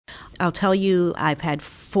I'll tell you, I've had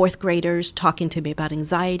fourth graders talking to me about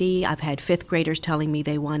anxiety. I've had fifth graders telling me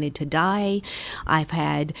they wanted to die. I've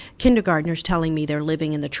had kindergartners telling me they're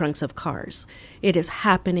living in the trunks of cars. It is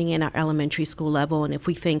happening in our elementary school level, and if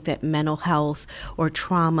we think that mental health or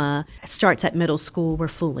trauma starts at middle school, we're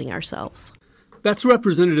fooling ourselves. That's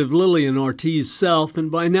Representative Lillian Ortiz-Self, and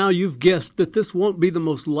by now you've guessed that this won't be the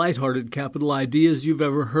most lighthearted Capital Ideas you've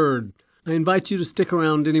ever heard. I invite you to stick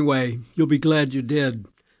around anyway. You'll be glad you did.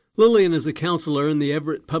 Lillian is a counselor in the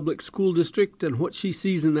Everett Public School District, and what she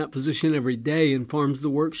sees in that position every day informs the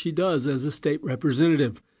work she does as a state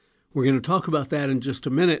representative. We're going to talk about that in just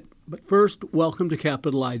a minute, but first, welcome to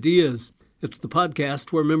Capital Ideas. It's the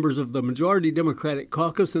podcast where members of the majority Democratic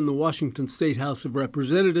caucus in the Washington State House of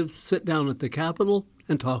Representatives sit down at the Capitol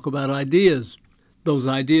and talk about ideas. Those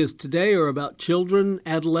ideas today are about children,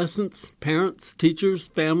 adolescents, parents, teachers,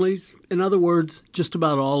 families, in other words, just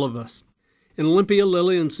about all of us. In Olympia,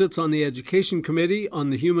 Lillian sits on the Education Committee, on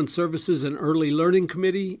the Human Services and Early Learning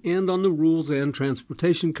Committee, and on the Rules and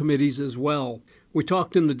Transportation Committees as well. We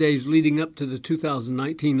talked in the days leading up to the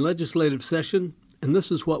 2019 legislative session, and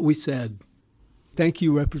this is what we said. Thank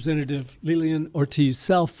you, Representative Lillian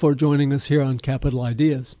Ortiz-Self, for joining us here on Capital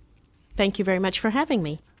Ideas. Thank you very much for having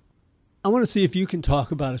me. I want to see if you can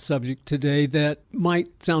talk about a subject today that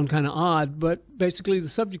might sound kind of odd, but basically the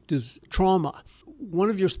subject is trauma.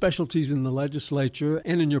 One of your specialties in the legislature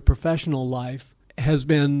and in your professional life has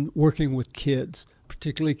been working with kids,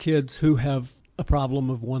 particularly kids who have a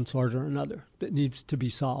problem of one sort or another that needs to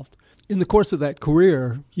be solved. In the course of that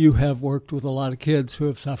career, you have worked with a lot of kids who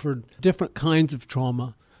have suffered different kinds of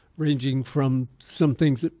trauma, ranging from some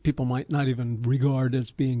things that people might not even regard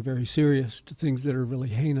as being very serious to things that are really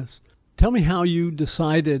heinous. Tell me how you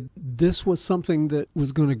decided this was something that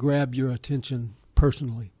was going to grab your attention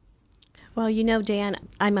personally. Well, you know, Dan,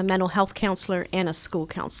 I'm a mental health counselor and a school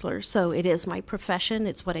counselor, so it is my profession.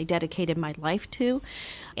 It's what I dedicated my life to,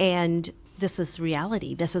 and this is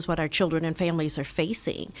reality. This is what our children and families are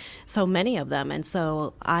facing, so many of them. And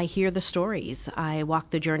so I hear the stories. I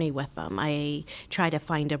walk the journey with them. I try to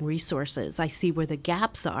find them resources. I see where the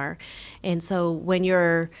gaps are. And so when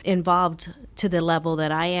you're involved to the level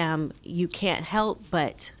that I am, you can't help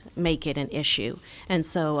but make it an issue. And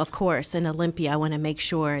so, of course, in Olympia, I want to make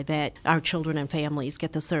sure that our children and families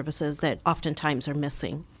get the services that oftentimes are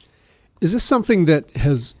missing. Is this something that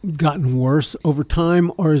has gotten worse over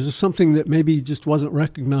time, or is this something that maybe just wasn't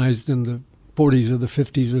recognized in the 40s or the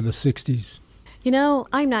 50s or the 60s? You know,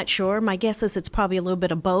 I'm not sure. My guess is it's probably a little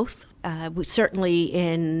bit of both. Certainly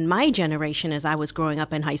in my generation, as I was growing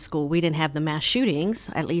up in high school, we didn't have the mass shootings.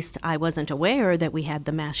 At least I wasn't aware that we had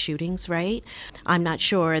the mass shootings, right? I'm not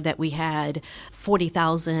sure that we had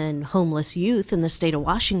 40,000 homeless youth in the state of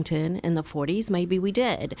Washington in the 40s. Maybe we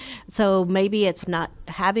did. So maybe it's not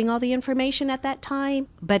having all the information at that time,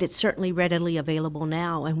 but it's certainly readily available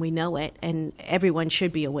now, and we know it, and everyone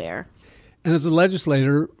should be aware. And as a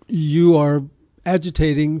legislator, you are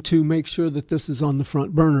agitating to make sure that this is on the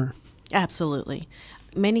front burner. Absolutely.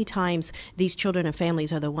 Many times these children and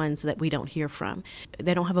families are the ones that we don't hear from.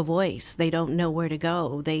 They don't have a voice. They don't know where to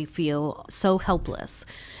go. They feel so helpless.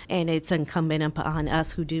 And it's incumbent upon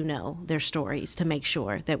us who do know their stories to make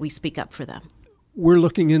sure that we speak up for them. We're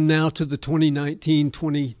looking in now to the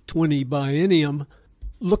 2019-2020 biennium.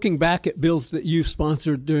 Looking back at bills that you've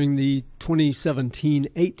sponsored during the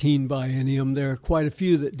 2017-18 biennium, there are quite a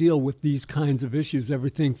few that deal with these kinds of issues,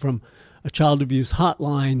 everything from a child abuse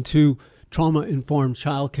hotline to trauma-informed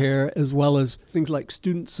childcare, as well as things like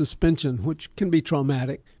student suspension, which can be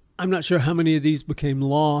traumatic. I'm not sure how many of these became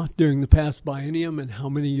law during the past biennium and how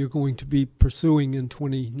many you're going to be pursuing in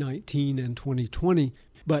 2019 and 2020,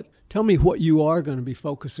 but tell me what you are going to be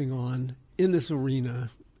focusing on in this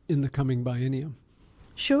arena in the coming biennium.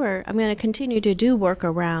 Sure. I'm going to continue to do work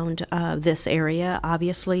around this area,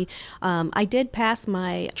 obviously. I did pass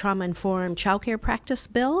my trauma-informed childcare practice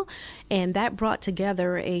bill, and that brought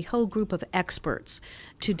together a whole group of experts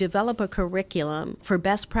to develop a curriculum for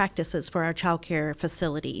best practices for our childcare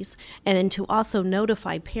facilities, and then to also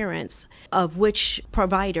notify parents of which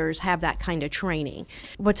providers have that kind of training.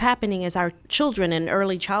 What's happening is our children in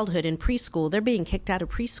early childhood and preschool, they're being kicked out of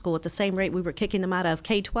preschool at the same rate we were kicking them out of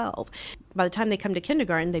K-12. By the time they come to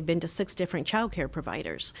kindergarten, they've been to 6 different childcare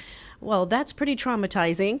providers. Well, that's pretty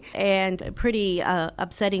traumatizing and pretty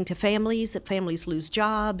upsetting to families. Families lose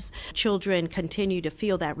jobs. Children continue to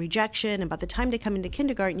feel that rejection. And by the time they come into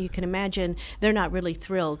kindergarten, you can imagine they're not really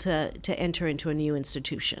thrilled to enter into a new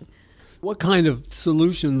institution. What kind of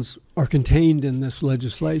solutions are contained in this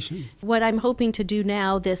legislation? What I'm hoping to do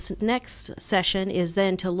now this next session is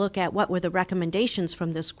then to look at what were the recommendations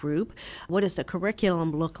from this group, what does the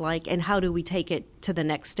curriculum look like, and how do we take it to the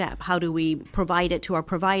next step? How do we provide it to our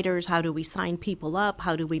providers? How do we sign people up?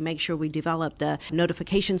 How do we make sure we develop the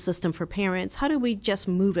notification system for parents? How do we just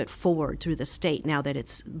move it forward through the state now that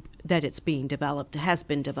it's being developed, has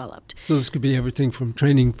been developed? So this could be everything from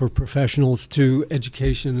training for professionals to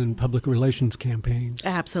education and public relations campaigns.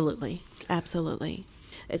 Absolutely.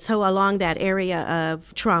 So along that area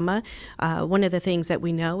of trauma, one of the things that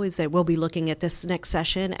we know is that we'll be looking at this next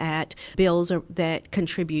session at bills that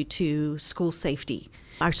contribute to school safety.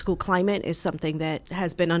 Our school climate is something that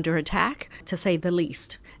has been under attack, to say the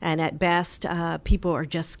least. And at best, people are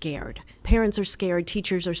just scared. Parents are scared,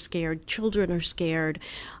 teachers are scared, children are scared.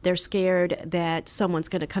 They're scared that someone's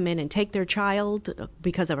going to come in and take their child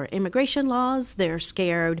because of our immigration laws. They're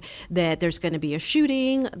scared that there's going to be a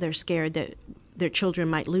shooting. They're scared that their children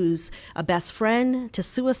might lose a best friend to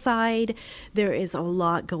suicide. There is a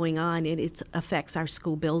lot going on, and it affects our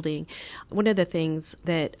school building. One of the things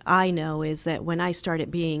that I know is that when I started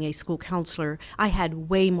being a school counselor, I had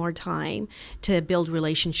way more time to build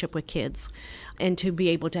relationship with kids and to be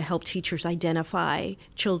able to help teachers identify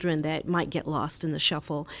children that might get lost in the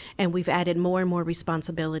shuffle. And we've added more and more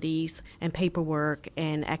responsibilities and paperwork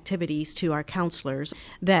and activities to our counselors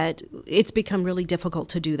that it's become really difficult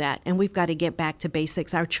to do that. And we've got to get back to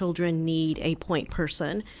basics. Our children need a point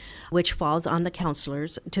person, which falls on the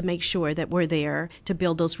counselors, to make sure that we're there to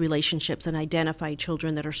build those relationships and identify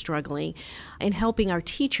children that are struggling, and helping our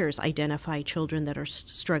teachers identify children that are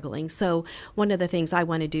struggling. So one of the things I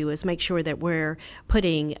want to do is make sure that we're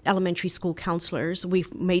putting elementary school counselors.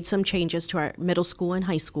 We've made some changes to our middle school and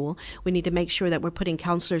high school. We need to make sure that we're putting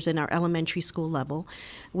counselors in our elementary school level.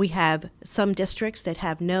 We have some districts that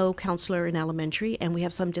have no counselor in elementary, and we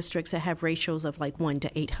have some districts that have ratios of like 1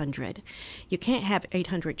 to 800. You can't have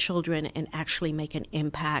 800 children and actually make an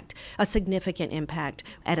impact, a significant impact,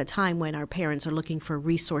 at a time when our parents are looking for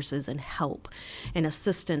resources and help and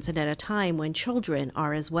assistance, and at a time when children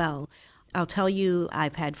are as well. I'll tell you,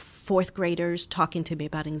 I've had fourth graders talking to me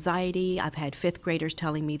about anxiety. I've had fifth graders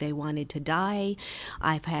telling me they wanted to die.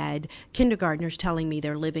 I've had kindergartners telling me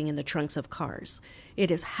they're living in the trunks of cars.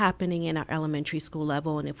 It is happening in our elementary school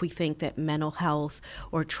level, and if we think that mental health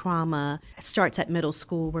or trauma starts at middle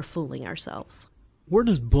school, we're fooling ourselves. Where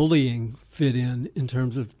does bullying fit in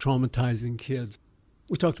terms of traumatizing kids?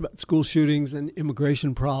 We talked about school shootings and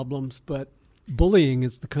immigration problems, but bullying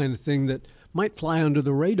is the kind of thing that might fly under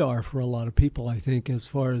the radar for a lot of people, I think, as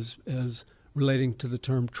far as relating to the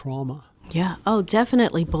term trauma. Yeah. Oh,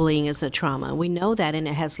 definitely bullying is a trauma. We know that, and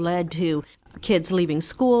it has led to kids leaving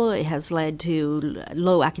school. It has led to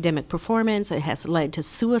low academic performance. It has led to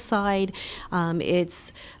suicide.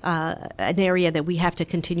 It's an area that we have to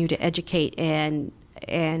continue to educate and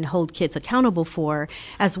hold kids accountable for,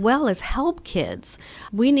 as well as help kids.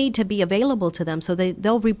 We need to be available to them so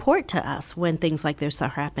they'll report to us when things like this are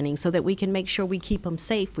happening, so that we can make sure we keep them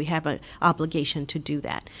safe. We have an obligation to do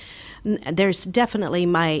that. There's definitely,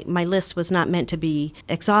 my list was not meant to be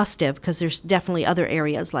exhaustive, because there's definitely other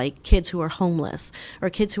areas like kids who are homeless, or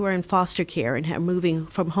kids who are in foster care and are moving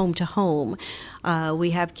from home to home. We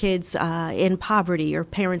have kids in poverty, or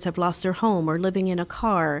parents have lost their home, or living in a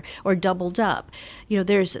car, or doubled up. You know,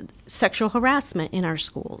 there's sexual harassment in our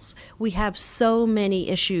schools. We have so many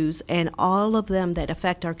issues, and all of them that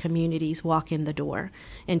affect our communities walk in the door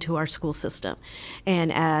into our school system.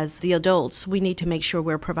 And as the adults, we need to make sure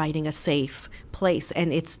we're providing a safe place,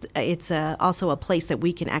 and it's also a place that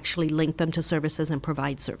we can actually link them to services and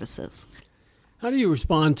provide services. How do you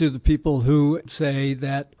respond to the people who say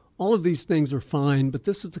that all of these things are fine, but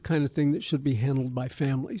this is the kind of thing that should be handled by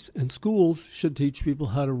families, and schools should teach people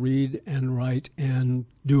how to read and write and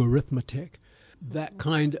do arithmetic? That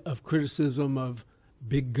kind of criticism of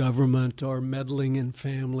big government or meddling in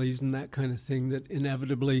families and that kind of thing that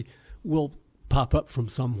inevitably will pop up from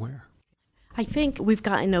somewhere. I think we've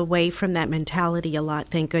gotten away from that mentality a lot,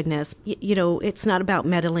 thank goodness. You know, it's not about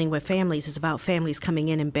meddling with families, it's about families coming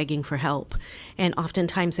in and begging for help. And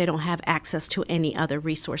oftentimes they don't have access to any other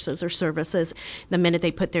resources or services. The minute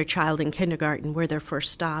they put their child in kindergarten, we're their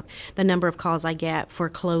first stop. The number of calls I get for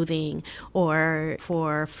clothing or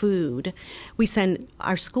for food. We send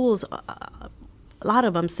our schools, a lot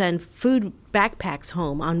of them send food backpacks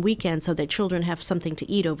home on weekends so that children have something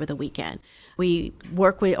to eat over the weekend. We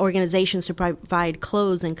work with organizations to provide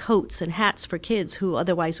clothes and coats and hats for kids who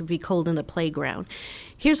otherwise would be cold in the playground.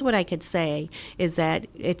 Here's what I could say is that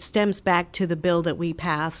it stems back to the bill that we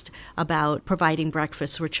passed about providing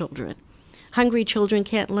breakfast for children. Hungry children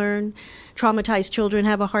can't learn. Traumatized children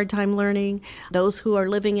have a hard time learning. Those who are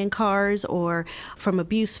living in cars or from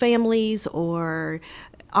abused families or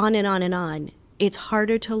on and on and on. It's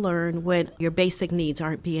harder to learn when your basic needs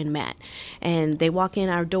aren't being met. And they walk in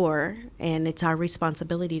our door, and it's our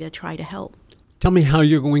responsibility to try to help. Tell me how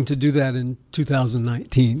you're going to do that in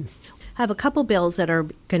 2019. I have a couple bills that are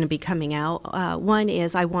going to be coming out. One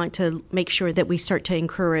is I want to make sure that we start to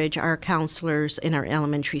encourage our counselors in our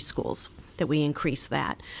elementary schools, that we increase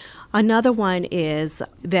that. Another one is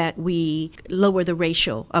that we lower the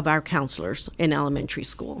ratio of our counselors in elementary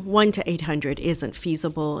school. 1 to 800 isn't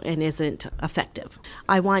feasible and isn't effective.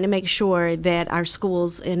 I want to make sure that our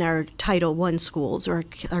schools in our Title I schools or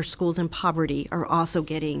our schools in poverty are also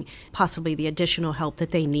getting possibly the additional help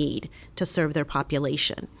that they need to serve their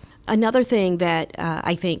population. Another thing that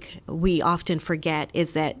I think we often forget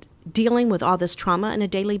is that dealing with all this trauma on a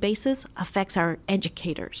daily basis affects our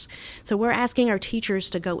educators. So we're asking our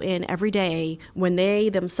teachers to go in every day when they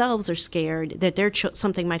themselves are scared that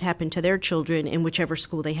something might happen to their children in whichever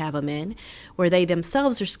school they have them in, where they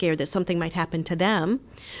themselves are scared that something might happen to them,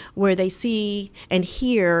 where they see and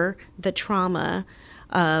hear the trauma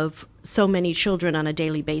of so many children on a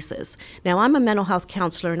daily basis. Now, I'm a mental health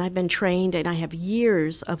counselor, and I've been trained, and I have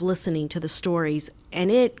years of listening to the stories, and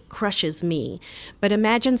it crushes me. But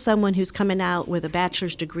imagine someone who's coming out with a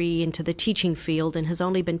bachelor's degree into the teaching field and has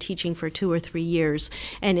only been teaching for 2 or 3 years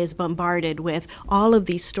and is bombarded with all of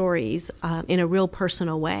these stories in a real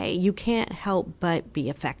personal way. You can't help but be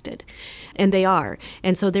affected. And they are.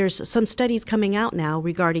 And so there's some studies coming out now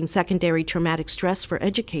regarding secondary traumatic stress for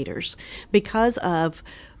educators because of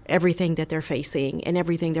everything that they're facing and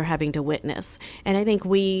everything they're having to witness. And I think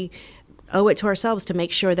we owe it to ourselves to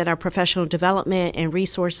make sure that our professional development and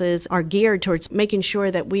resources are geared towards making sure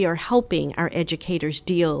that we are helping our educators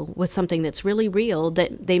deal with something that's really real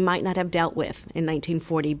that they might not have dealt with in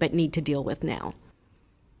 1940 but need to deal with now.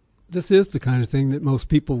 This is the kind of thing that most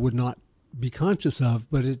people would not be conscious of,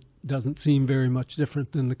 but it doesn't seem very much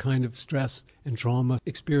different than the kind of stress and trauma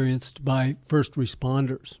experienced by first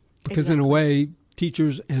responders. Because Exactly. In a way,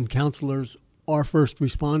 teachers and counselors are first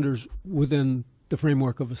responders within the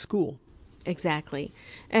framework of a school. Exactly.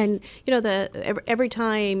 And, every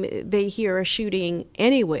time they hear a shooting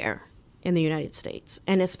anywhere in the United States,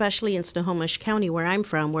 and especially in Snohomish County, where I'm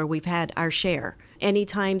from, where we've had our share,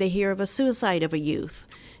 anytime they hear of a suicide of a youth,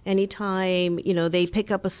 anytime, they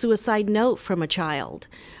pick up a suicide note from a child,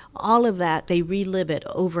 all of that, they relive it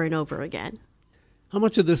over and over again. How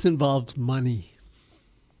much of this involves money?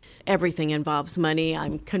 Everything involves money,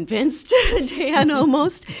 I'm convinced, Dan,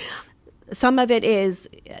 almost. Some of it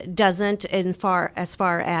doesn't as far as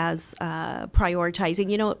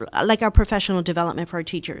prioritizing, like our professional development for our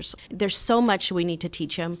teachers. There's so much we need to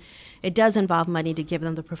teach them. It does involve money to give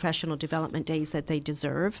them the professional development days that they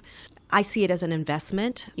deserve. I see it as an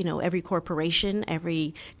investment. Every corporation,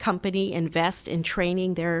 every company invests in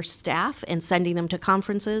training their staff and sending them to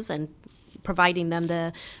conferences and providing them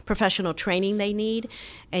the professional training they need,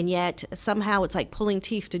 and yet somehow it's like pulling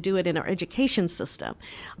teeth to do it in our education system.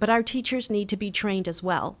 But our teachers need to be trained as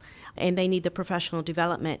well, and they need the professional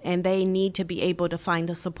development, and they need to be able to find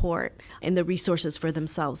the support and the resources for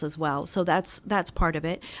themselves as well. So that's part of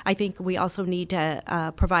it. I think we also need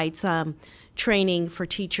to provide some training for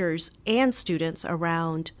teachers and students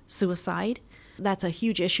around suicide. That's a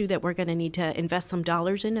huge issue that we're going to need to invest some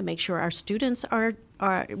dollars in to make sure our students are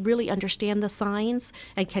really understand the signs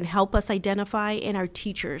and can help us identify, and our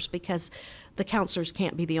teachers, because the counselors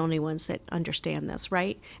can't be the only ones that understand this,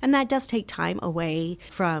 right? And that does take time away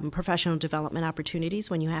from professional development opportunities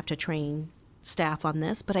when you have to train staff on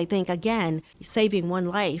this. But I think, again, saving one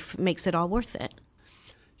life makes it all worth it.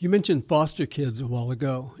 You mentioned foster kids a while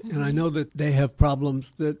ago, and I know that they have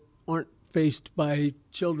problems that aren't faced by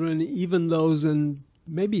children, even those in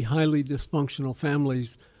maybe highly dysfunctional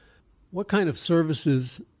families. What kind of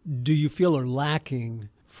services do you feel are lacking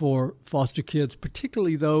for foster kids,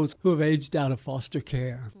 particularly those who have aged out of foster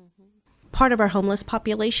care? Part of our homeless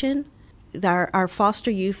population, our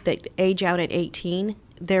foster youth that age out at 18,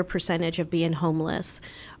 their percentage of being homeless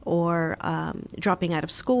or dropping out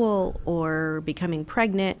of school or becoming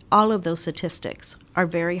pregnant, all of those statistics are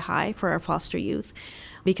very high for our foster youth.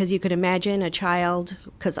 Because you could imagine a child,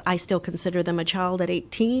 because I still consider them a child at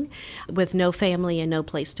 18, with no family and no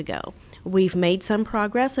place to go. We've made some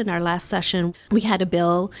progress. In our last session, we had a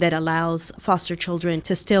bill that allows foster children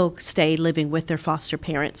to still stay living with their foster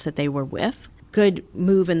parents that they were with. Good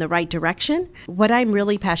move in the right direction. What I'm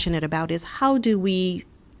really passionate about is how do we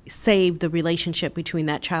save the relationship between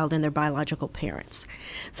that child and their biological parents.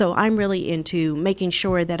 So I'm really into making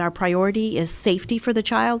sure that our priority is safety for the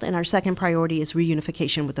child, and our second priority is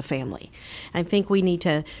reunification with the family. I think we need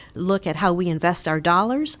to look at how we invest our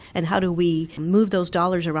dollars and how do we move those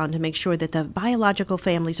dollars around to make sure that the biological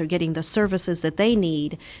families are getting the services that they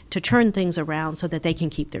need to turn things around so that they can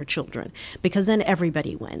keep their children, because then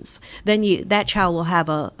everybody wins. Then that child will have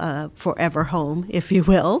a forever home, if you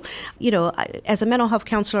will. As a mental health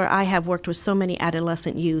counselor, I have worked with so many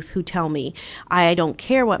adolescent youth who tell me, I don't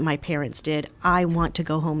care what my parents did, I want to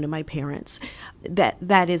go home to my parents.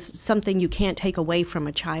 That is something you can't take away from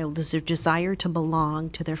a child, is their desire to belong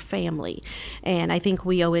to their family. And I think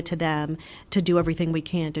we owe it to them to do everything we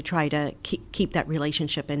can to try to keep that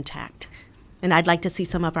relationship intact. And I'd like to see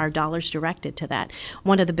some of our dollars directed to that.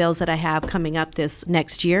 One of the bills that I have coming up this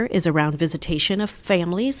next year is around visitation of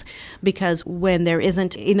families, because when there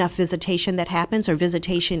isn't enough visitation that happens, or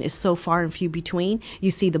visitation is so far and few between,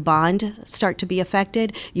 you see the bond start to be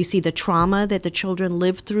affected. You see the trauma that the children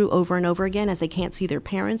live through over and over again as they can't see their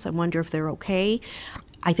parents and wonder if they're okay.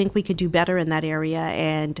 I think we could do better in that area,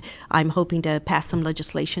 and I'm hoping to pass some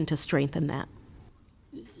legislation to strengthen that.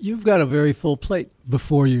 You've got a very full plate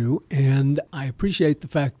before you, and I appreciate the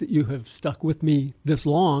fact that you have stuck with me this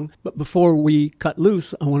long. But before we cut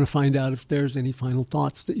loose, I want to find out if there's any final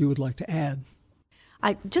thoughts that you would like to add.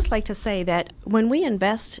 I'd just like to say that when we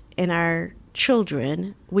invest in our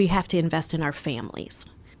children, we have to invest in our families,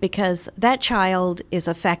 because that child is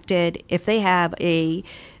affected if they have a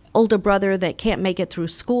older brother that can't make it through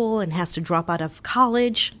school and has to drop out of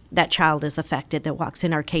college. That child is affected that walks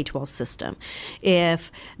in our K-12 system.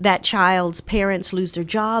 If that child's parents lose their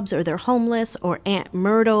jobs, or they're homeless, or Aunt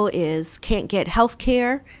Myrtle can't get health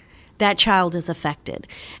care, that child is affected.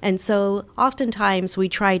 And so oftentimes we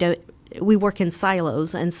work in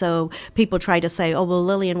silos, and so people try to say, oh, well,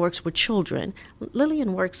 Lillian works with children.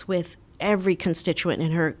 Lillian works with every constituent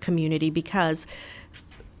in her community, because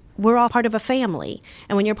we're all part of a family.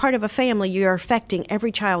 And when you're part of a family, you're affecting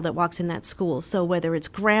every child that walks in that school. So whether it's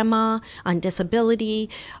grandma on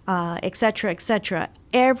disability, et cetera,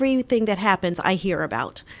 everything that happens, I hear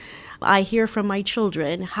about. I hear from my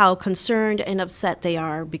children how concerned and upset they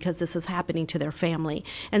are because this is happening to their family.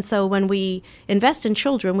 And so when we invest in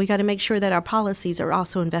children, we got to make sure that our policies are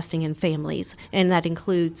also investing in families. And that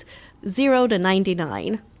includes 0 to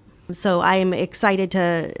 99. So I'm excited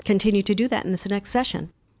to continue to do that in this next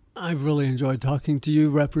session. I've really enjoyed talking to you,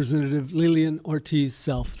 Representative Lillian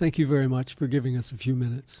Ortiz-Self. Thank you very much for giving us a few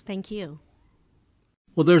minutes. Thank you.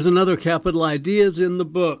 Well, there's another Capital Ideas in the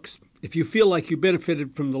books. If you feel like you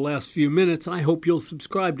benefited from the last few minutes, I hope you'll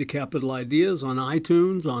subscribe to Capital Ideas on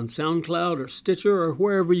iTunes, on SoundCloud, or Stitcher, or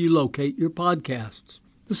wherever you locate your podcasts.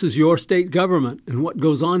 This is your state government, and what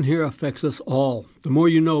goes on here affects us all. The more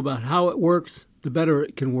you know about how it works, the better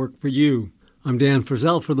it can work for you. I'm Dan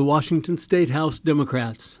Frizzell for the Washington State House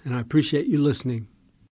Democrats, and I appreciate you listening.